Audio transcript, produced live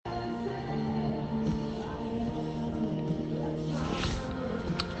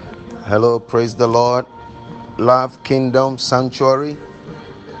Hello, praise the Lord. Love Kingdom Sanctuary.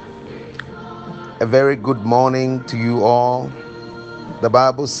 A very good morning to you all. The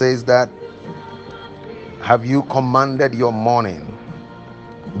Bible says that, have you commanded your morning?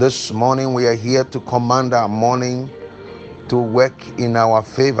 This morning we are here to command our morning to work in our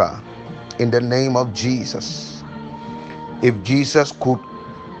favor in the name of Jesus. If Jesus could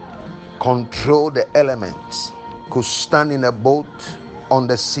control the elements, could stand in a boat on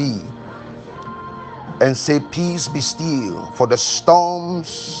the sea and say, peace be still, for the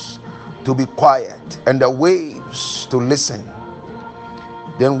storms to be quiet and the waves to listen,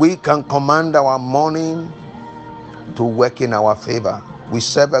 then we can command our morning to work in our favor. We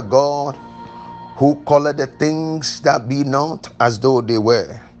serve a God who calleth the things that be not as though they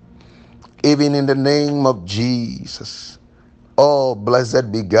were, even in the name of Jesus. Oh,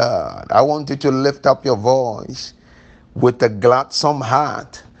 blessed be God. I want you to lift up your voice with a gladsome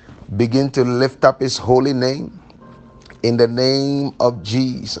heart. Begin to lift up his holy name in the name of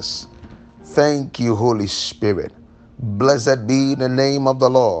Jesus. Thank you, Holy Spirit. Blessed be the name of the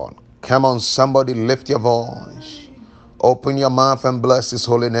Lord. Come on, somebody, lift your voice. Open your mouth and bless his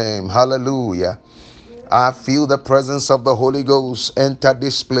holy name. Hallelujah. I feel the presence of the Holy Ghost enter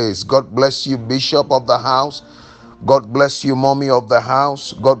this place. God bless you, Bishop of the house. God bless you, Mommy of the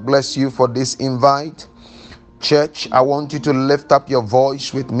house. God bless you for this invite. Church, I want you to lift up your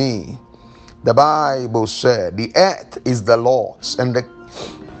voice with me. The Bible said, the earth is the Lord's, and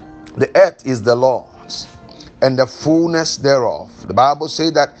the earth is the Lord's, and the fullness thereof. The Bible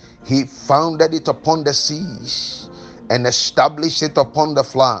says that he founded it upon the seas and established it upon the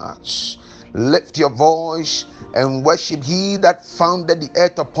floods. Lift your voice and worship he that founded the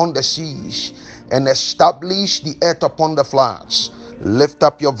earth upon the seas and established the earth upon the floods. Lift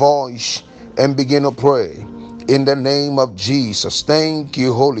up your voice and begin to pray in the name of Jesus. Thank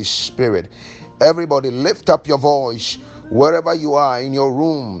you, Holy Spirit. Everybody lift up your voice wherever you are, in your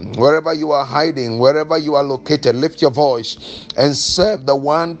room, wherever you are hiding, wherever you are located. Lift your voice and serve the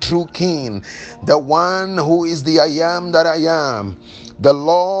one true King, the one who is the I am that I am, the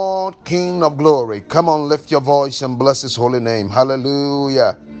Lord King of glory. Come on, lift your voice and bless his holy name.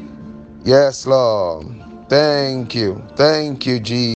 Hallelujah. Yes, Lord. Thank you, Jesus.